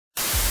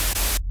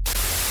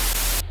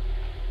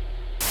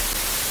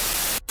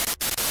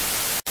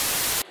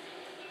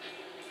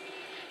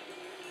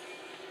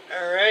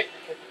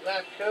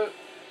lab coat.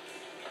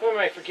 What am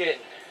I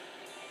forgetting?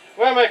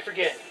 What am I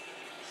forgetting?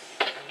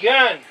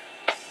 Gun!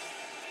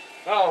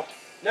 Oh,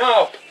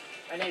 no!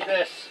 I need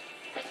this.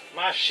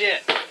 My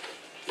shit.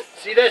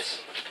 See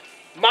this?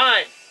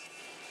 Mine!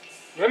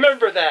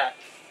 Remember that.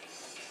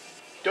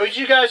 Don't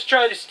you guys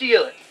try to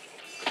steal it.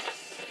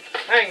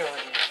 Hang on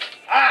here.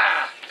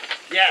 Ah!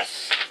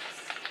 Yes!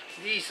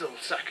 These little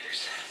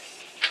suckers.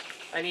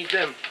 I need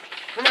them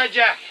for my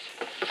jacket.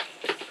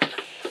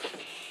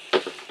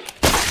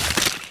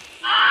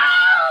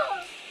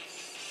 Ah!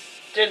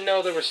 Didn't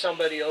know there was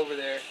somebody over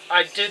there.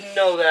 I didn't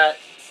know that.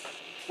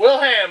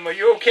 Wilhelm, are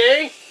you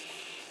okay?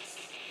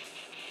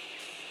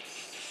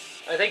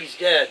 I think he's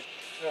dead.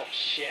 Oh,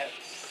 shit.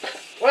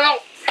 Well,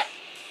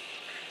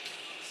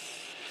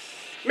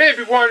 you may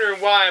be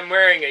wondering why I'm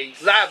wearing a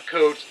lab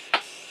coat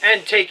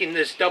and taking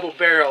this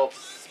double-barrel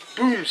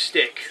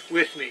boomstick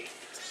with me.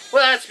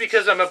 Well, that's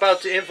because I'm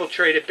about to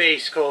infiltrate a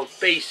base called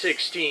Base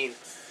 16.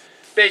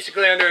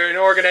 Basically under an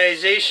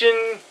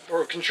organization,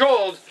 or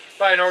controlled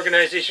by an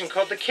organization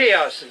called the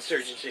Chaos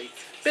Insurgency.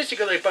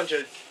 Basically a bunch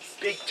of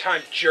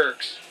big-time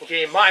jerks,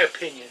 okay, in my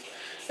opinion.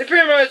 They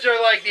pretty much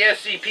are like the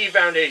SCP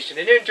Foundation,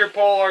 an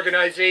Interpol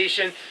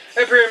organization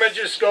that pretty much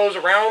just goes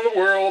around the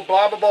world,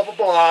 blah, blah, blah, blah,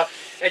 blah,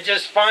 and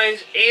just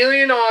finds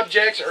alien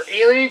objects, or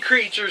alien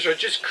creatures, or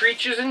just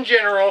creatures in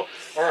general,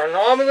 or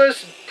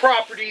anomalous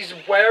properties,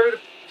 whatever the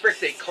frick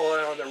they call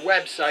it on their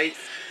website,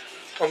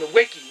 on the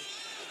wiki.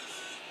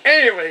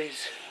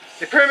 Anyways,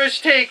 they pretty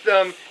much take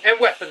them and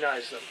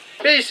weaponize them.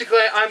 Basically,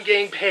 I'm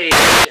getting paid,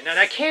 and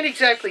I can't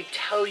exactly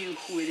tell you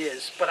who it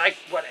is, but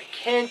what I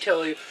can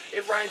tell you,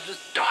 it rhymes with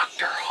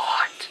Dr.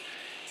 Hot.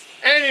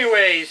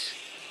 Anyways,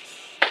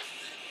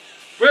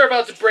 we're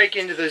about to break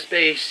into this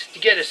base to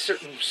get a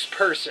certain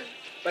person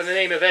by the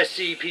name of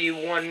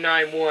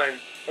SCP-191,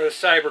 or the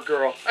Cyber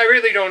Girl. I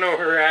really don't know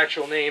her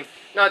actual name.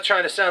 Not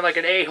trying to sound like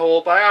an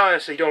a-hole, but I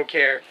honestly don't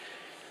care.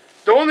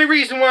 The only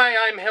reason why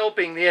I'm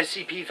helping the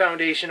SCP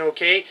Foundation,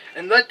 okay,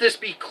 and let this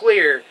be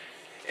clear,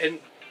 and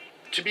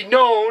to be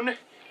known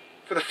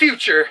for the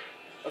future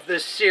of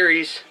this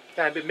series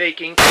that I've been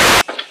making,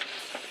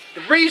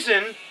 the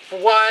reason for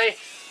why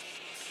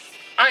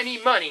I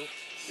need money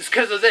is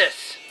because of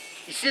this.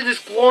 You see this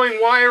glowing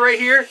wire right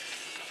here?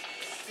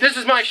 This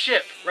is my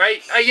ship,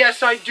 right?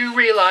 Yes, I do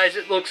realize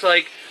it looks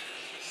like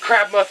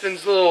Crab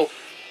Muffin's little,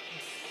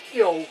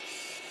 you know,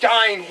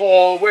 dying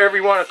hole, whatever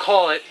you want to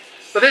call it.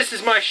 But this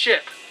is my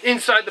ship,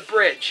 inside the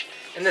bridge.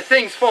 And the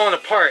thing's falling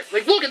apart.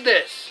 Like, look at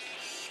this.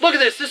 Look at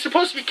this. This is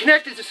supposed to be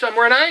connected to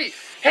somewhere. And I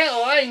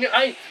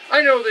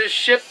know this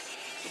ship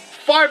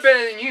far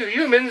better than you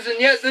humans.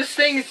 And yet this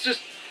thing is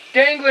just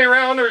dangling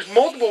around. There's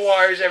multiple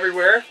wires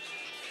everywhere.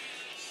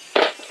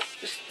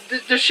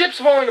 The ship's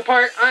falling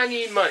apart. I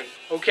need money,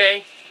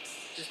 okay?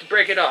 Just to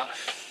break it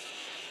off.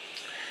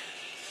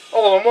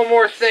 Oh, and one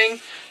more thing.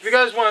 If you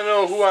guys want to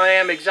know who I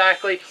am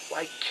exactly,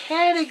 well, I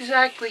can't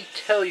exactly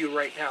tell you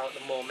right now at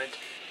the moment.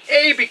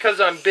 A, because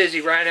I'm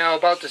busy right now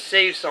about to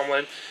save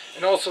someone.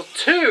 And also,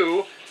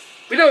 two,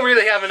 we don't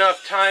really have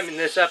enough time in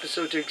this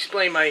episode to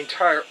explain my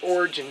entire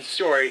origin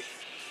story.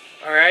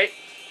 Alright?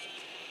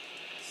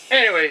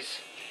 Anyways,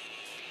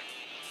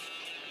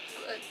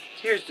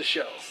 here's the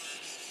show.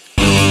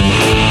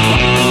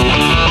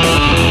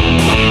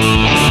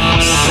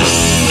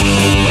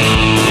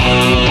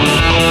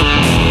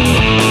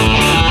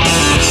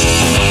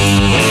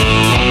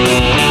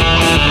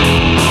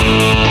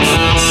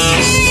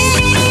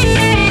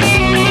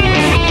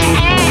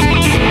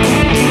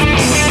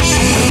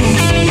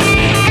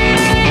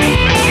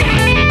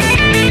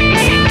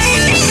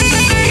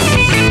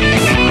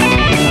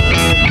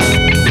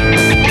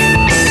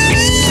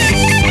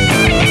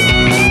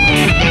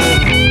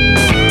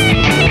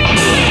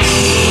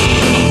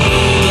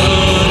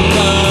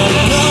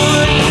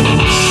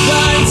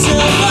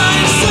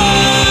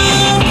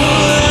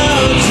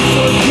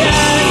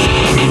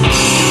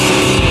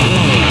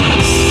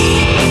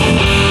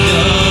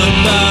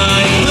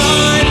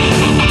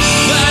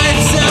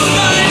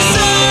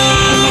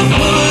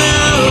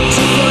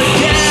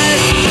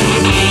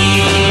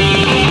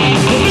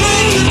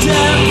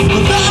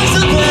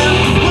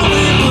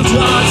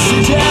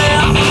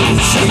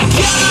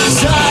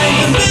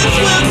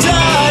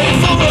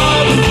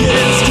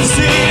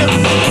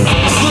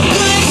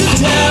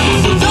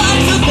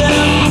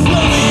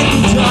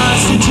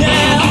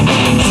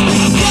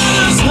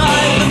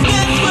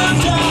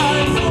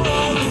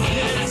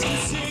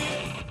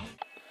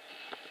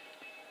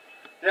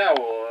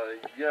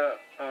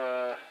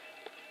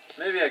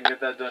 Maybe I can get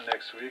that done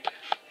next week.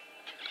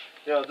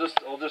 Yeah,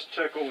 I'll just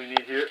check what we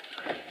need here.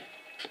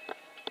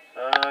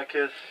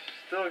 Okay,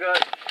 still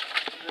got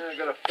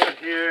a foot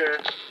here.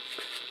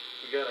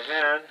 We got a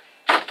hand.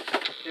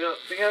 You know, I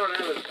think I don't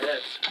have his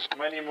head.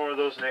 Might need more of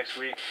those next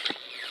week.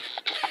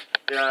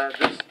 Yeah,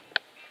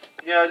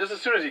 just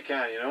as soon as you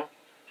can, you know.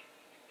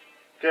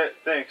 Okay,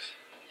 thanks.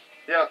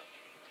 Yeah,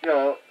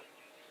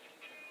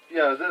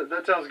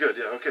 that sounds good.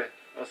 Yeah, okay.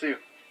 I'll see you.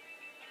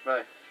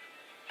 Bye.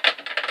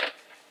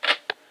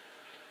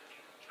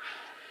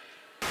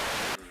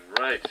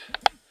 Right.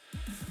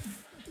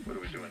 What do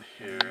doing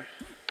here?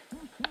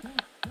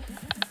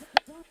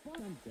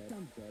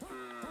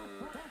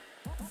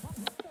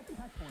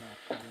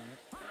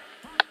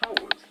 How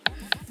was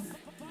this?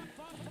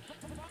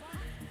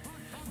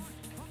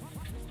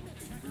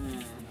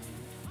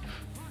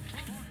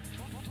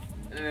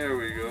 There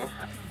we go.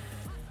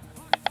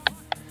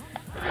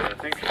 Okay, I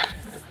think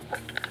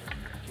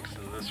it's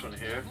in this one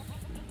here.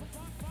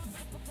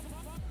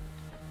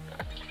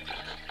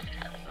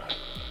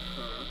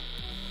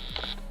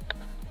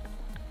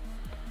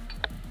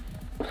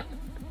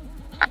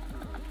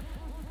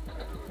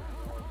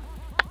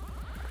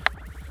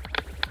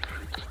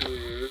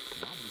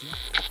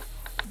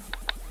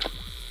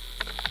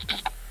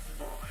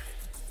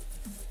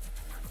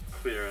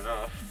 Clear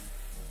enough.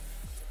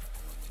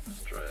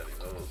 Let's try adding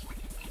those.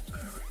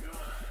 There we go.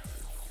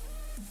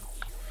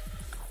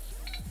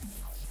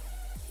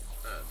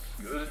 That's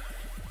good.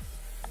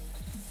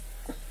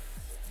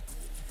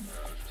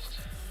 I'll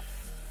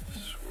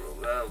just swirl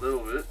that a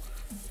little bit.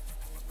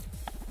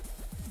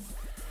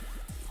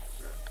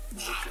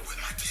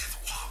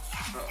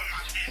 Oh.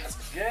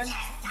 Again.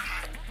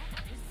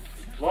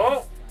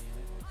 Hello?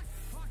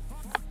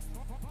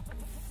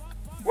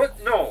 What?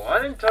 No,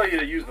 I didn't tell you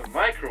to use the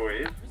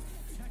microwave.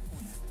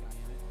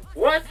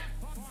 What?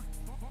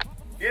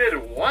 You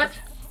did what?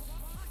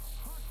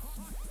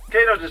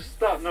 Okay, no, just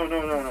stop. No.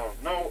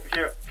 No,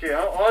 here. Okay,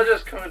 I'll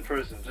just come in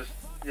person. Just,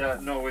 yeah,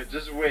 no, wait.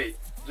 Just wait.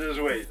 Just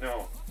wait.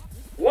 No.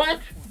 What?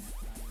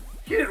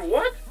 You did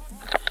what?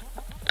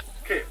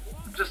 Okay,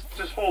 just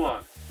hold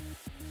on.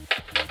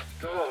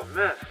 Oh,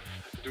 man. I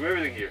have to do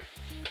everything here.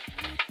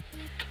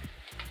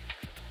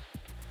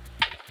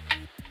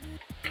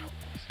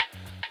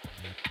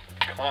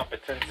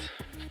 Competence.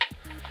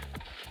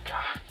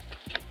 God.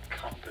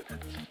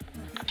 Competence.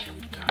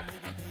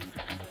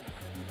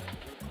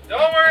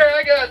 Don't worry,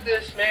 I got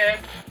this, man.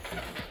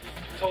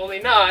 Totally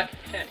not.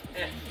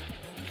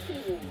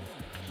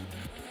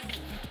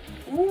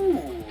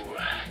 Ooh,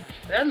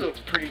 that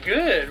looks pretty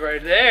good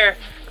right there.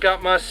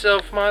 Got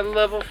myself my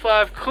level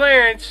 5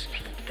 clearance.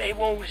 They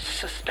won't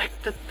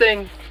suspect a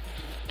thing.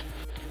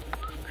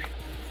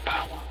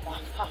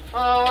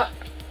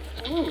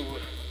 Ooh.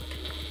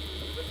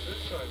 What's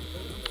this one?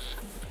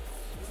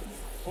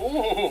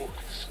 Ooh,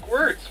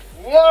 squirts.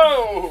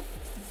 Whoa!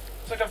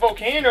 It's like a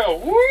volcano.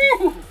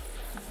 Woo!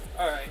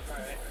 Alright.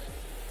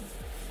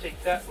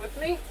 Take that with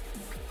me.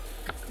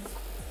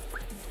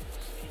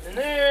 Stay in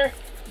there.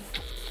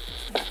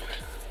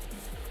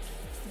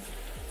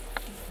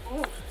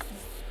 Ooh.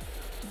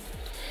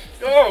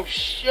 Oh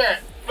shit!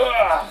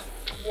 Ugh.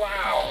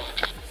 Wow!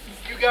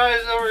 You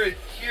guys over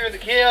here in the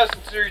Chaos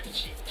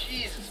Insurgency,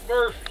 Jesus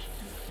Murphy.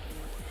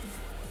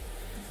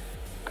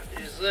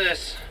 What is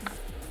this?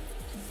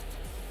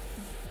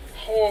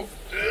 Oh,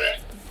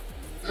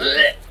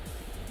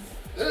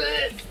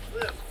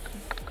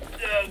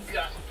 oh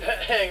God!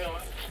 Hang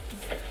on.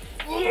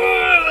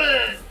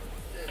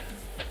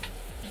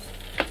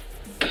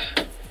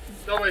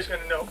 Nobody's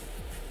gonna know.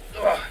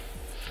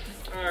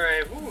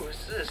 Alright, ooh,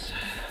 what's this?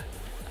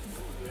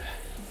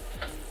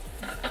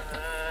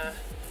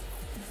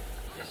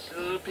 This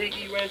little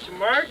piggy went to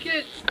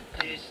market.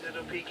 This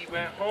little piggy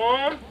went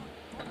home.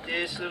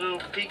 This little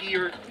piggy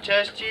or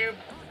test tube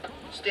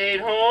stayed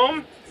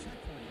home.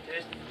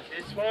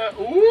 This one.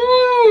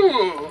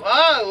 Ooh!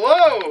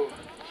 Hello!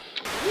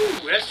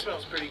 Ooh, that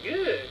smells pretty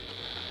good.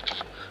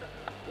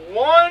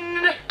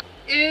 1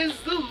 is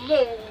the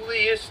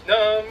lowliest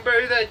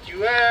number that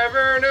you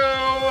ever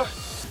know.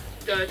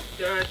 Da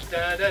da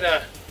da da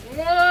da.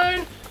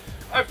 1.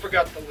 I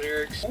forgot the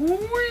lyrics.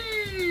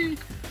 Wee.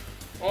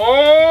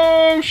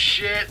 Oh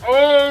shit!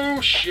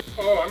 Oh shit!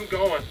 Oh, I'm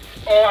going.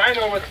 Oh, I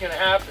know what's gonna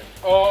happen.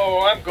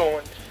 Oh, I'm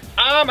going.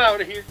 I'm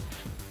out of here.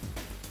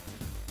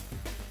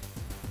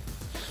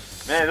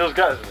 Man, those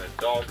guys are their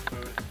dog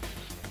food.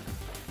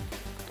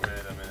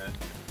 Wait a minute.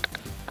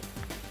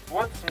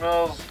 What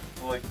smells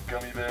like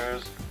gummy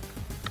bears?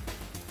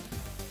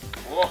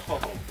 Whoa!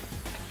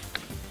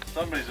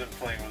 Somebody's been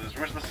playing with this.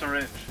 Where's the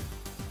syringe?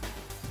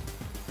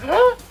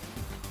 Huh?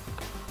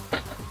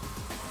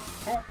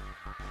 Oh.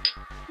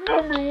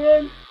 Number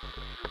 1!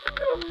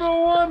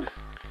 Number 1!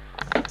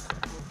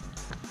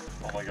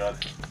 Oh my god.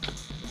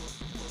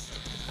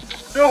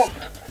 No!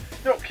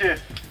 No, kid!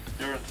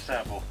 You're in the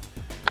sample.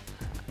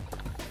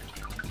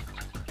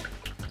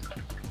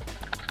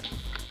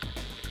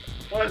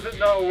 Why is it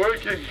not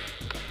working?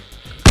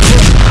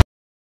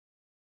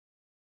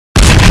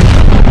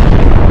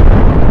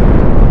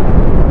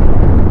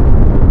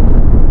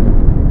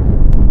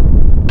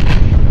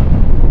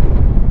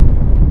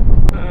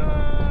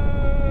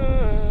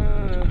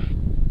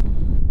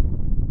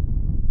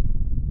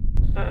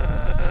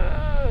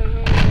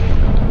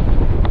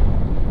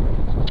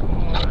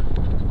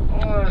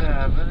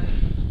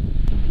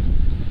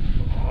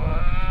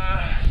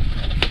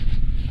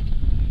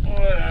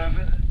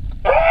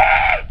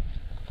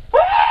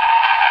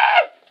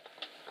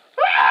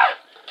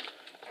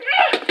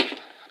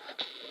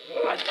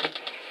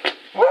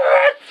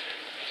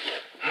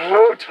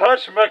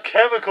 Touch my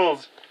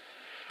chemicals.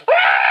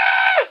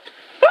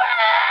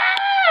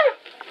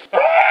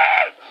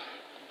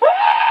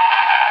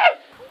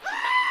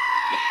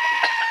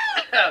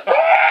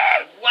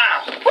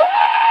 Wow.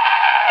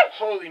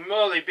 Holy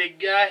moly, big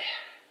guy.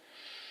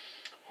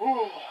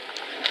 Whew.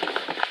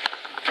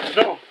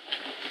 No.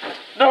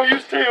 No, you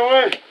stay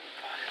away.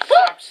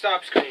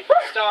 Stop screaming.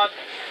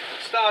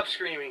 Stop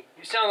screaming.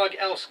 You sound like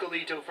El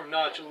Scalito from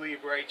Nacho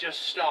Libre.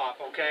 Just stop,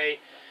 okay?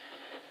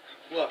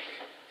 Look.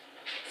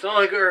 It's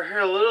only gonna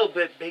hurt a little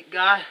bit, big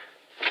guy.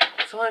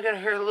 It's only gonna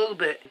hurt a little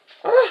bit.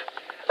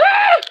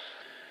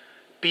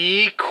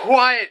 Be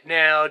quiet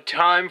now.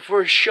 Time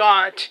for a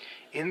shot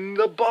in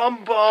the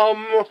bum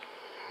bum.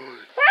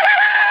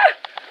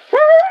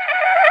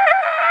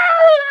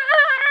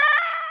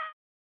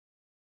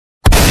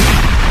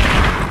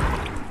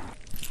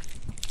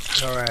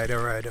 Alright.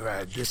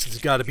 This has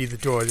got to be the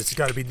door.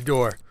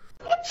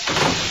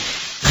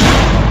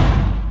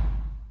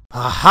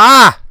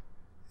 Aha!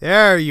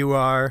 There you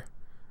are.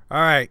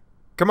 Alright.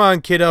 Come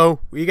on, kiddo.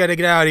 We gotta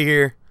get out of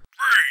here.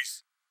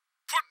 Freeze!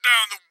 Put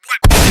down the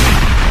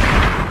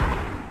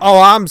weapon! Oh,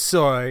 I'm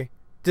sorry.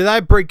 Did I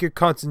break your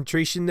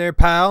concentration there,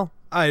 pal?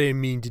 I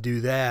didn't mean to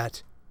do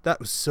that. That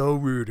was so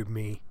rude of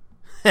me.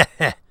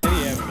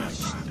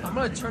 I'm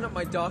gonna turn up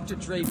my Dr.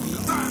 Dre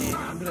beats and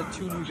I'm gonna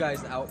tune you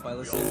guys out by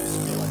listening to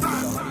Skrillex.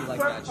 So how do you like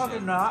that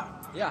shit?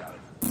 Not. Yeah.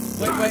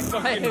 Wait,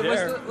 hey,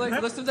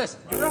 listen to this.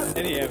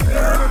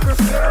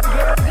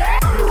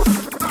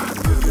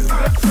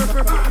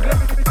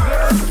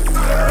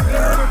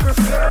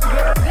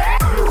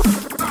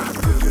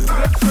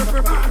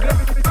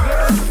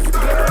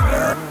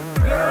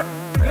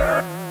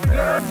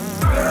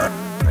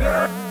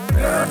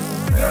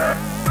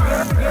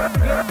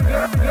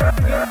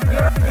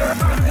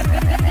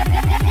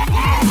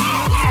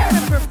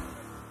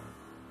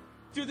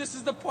 Dude, this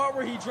is the part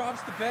where he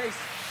drops the bass.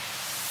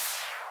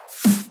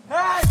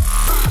 Hey!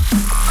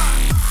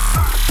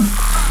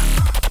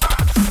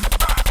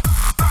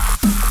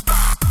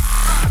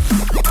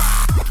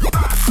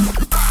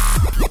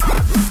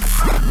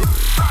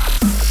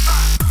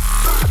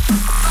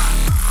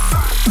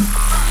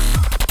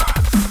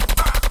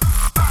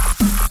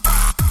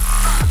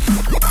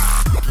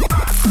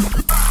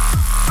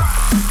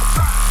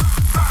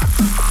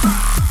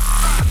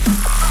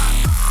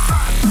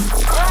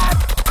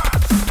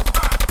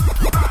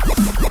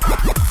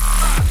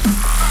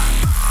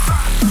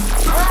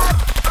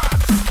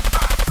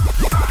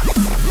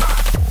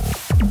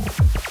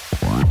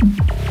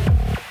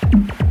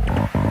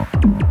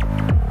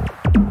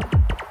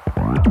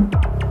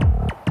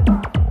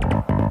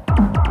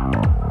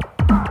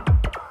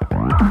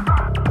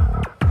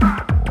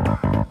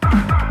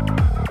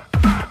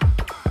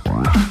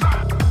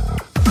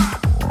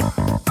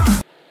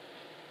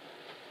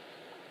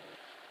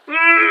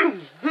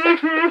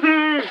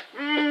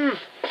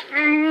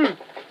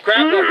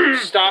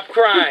 Stop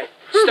crying.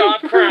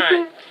 Stop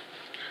crying.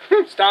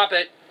 Stop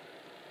it.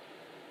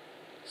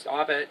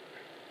 Stop it.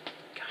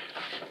 God,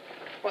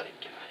 what a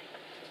guy.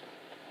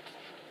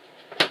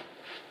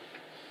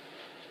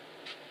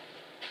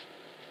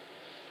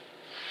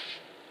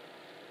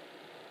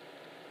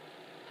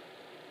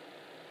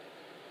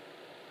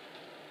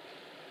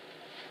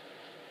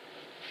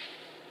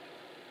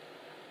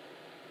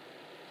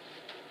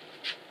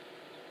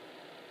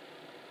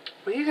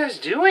 What are you guys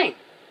doing?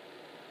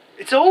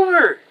 It's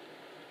over.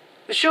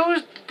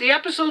 The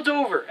episode's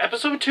over.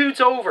 Episode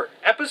 2's over.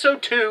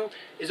 Episode 2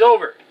 is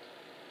over.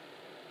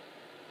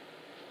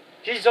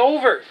 It's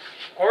over.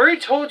 I already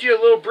told you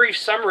a little brief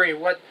summary of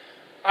what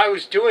I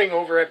was doing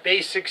over at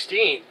Base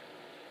 16.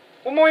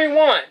 What more you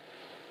want?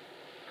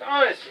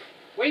 Honestly,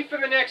 wait for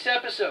the next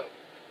episode.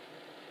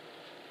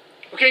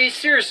 Okay,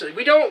 seriously,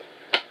 we don't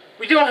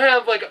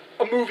have like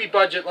a movie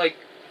budget like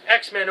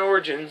X-Men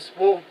Origins,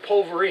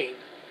 Wolverine,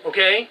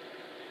 okay?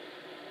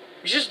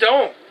 We just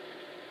don't.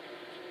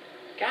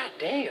 God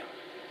damn.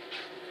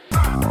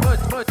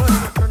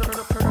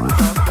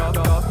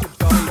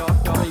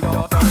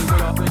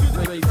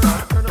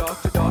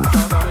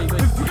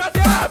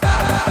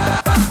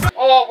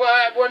 Oh,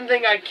 well, one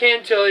thing I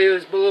can tell you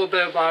is a little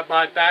bit about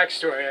my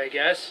backstory, I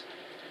guess.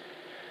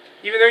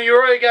 Even though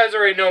you guys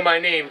already know my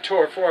name,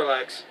 Tor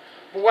Forlex.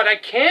 But what I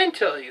can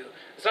tell you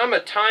is I'm a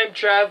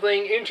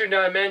time-traveling,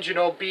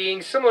 interdimensional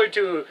being similar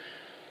to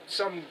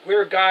some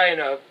weird guy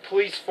in a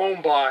police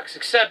phone box,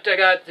 except I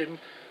got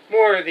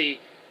more of the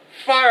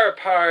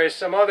firepower as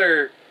some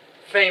other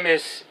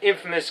famous,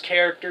 infamous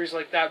characters,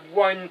 like that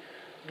one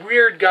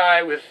weird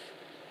guy with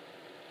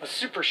a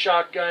super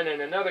shotgun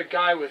and another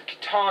guy with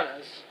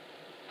katanas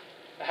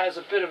that has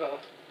a bit of a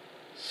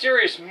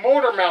serious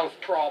motor mouth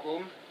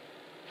problem.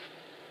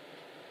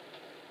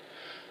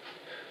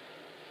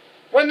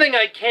 One thing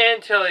I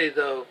can tell you,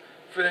 though,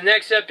 for the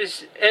next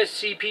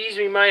SCPs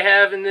we might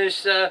have in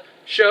this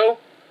show,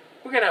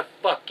 we're gonna have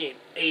fucking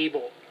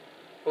Abel.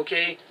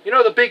 Okay? You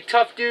know the big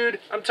tough dude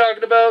I'm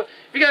talking about?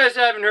 If you guys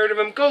haven't heard of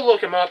him, go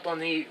look him up on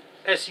the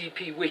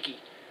SCP Wiki.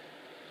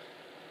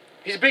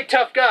 He's a big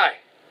tough guy,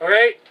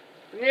 alright?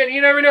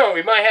 You never know.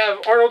 We might have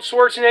Arnold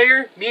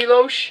Schwarzenegger,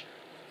 Milos,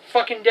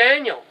 fucking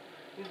Daniel.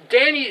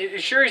 Danny,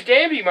 sure as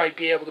Danby might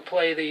be able to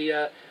play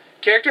the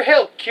character.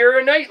 Hell,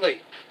 Keira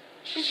Knightley.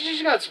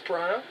 She's got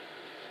soprano.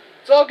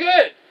 It's all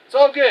good. It's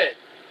all good.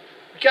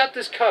 We got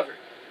this covered.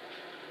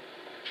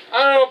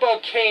 I don't know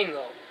about Kane,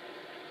 though.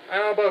 I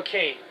don't know about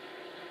Kane.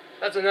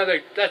 That's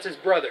his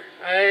brother.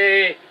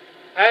 I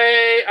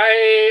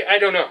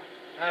don't know.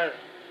 I don't know.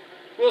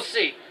 We'll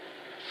see.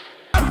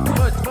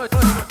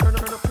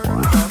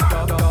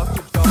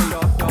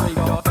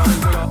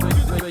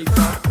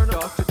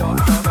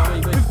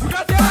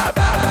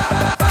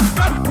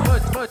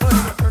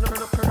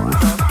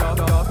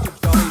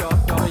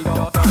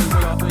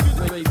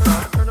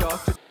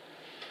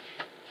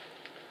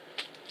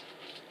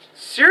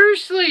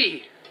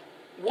 Seriously,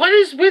 what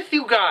is with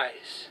you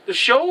guys? The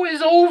show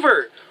is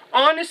over.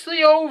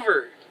 Honestly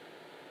over.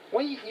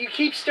 What, you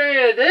keep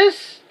staring at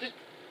this?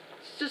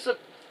 It's just a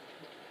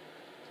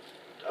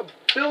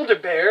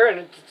Build-A-Bear, and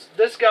it's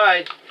this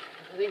guy,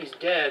 I think he's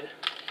dead.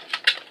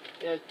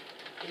 Yeah,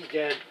 he's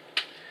dead.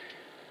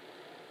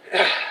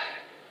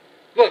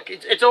 Look,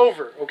 it's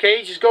over,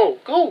 okay? Just go.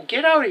 Go,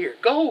 get out of here.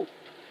 Go.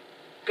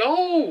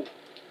 Go.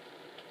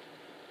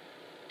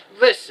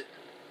 Listen.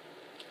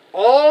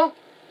 All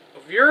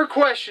of your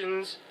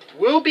questions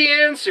will be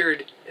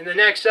answered in the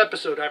next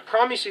episode. I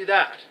promise you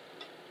that.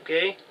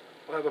 Okay?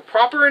 We'll have a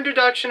proper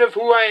introduction of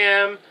who I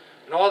am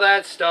and all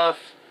that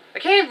stuff. I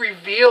can't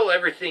reveal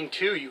everything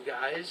to you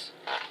guys.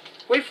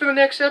 Wait for the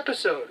next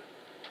episode.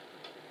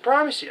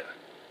 Promise you.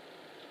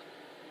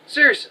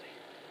 Seriously.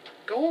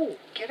 Go.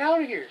 Get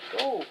out of here.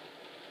 Go.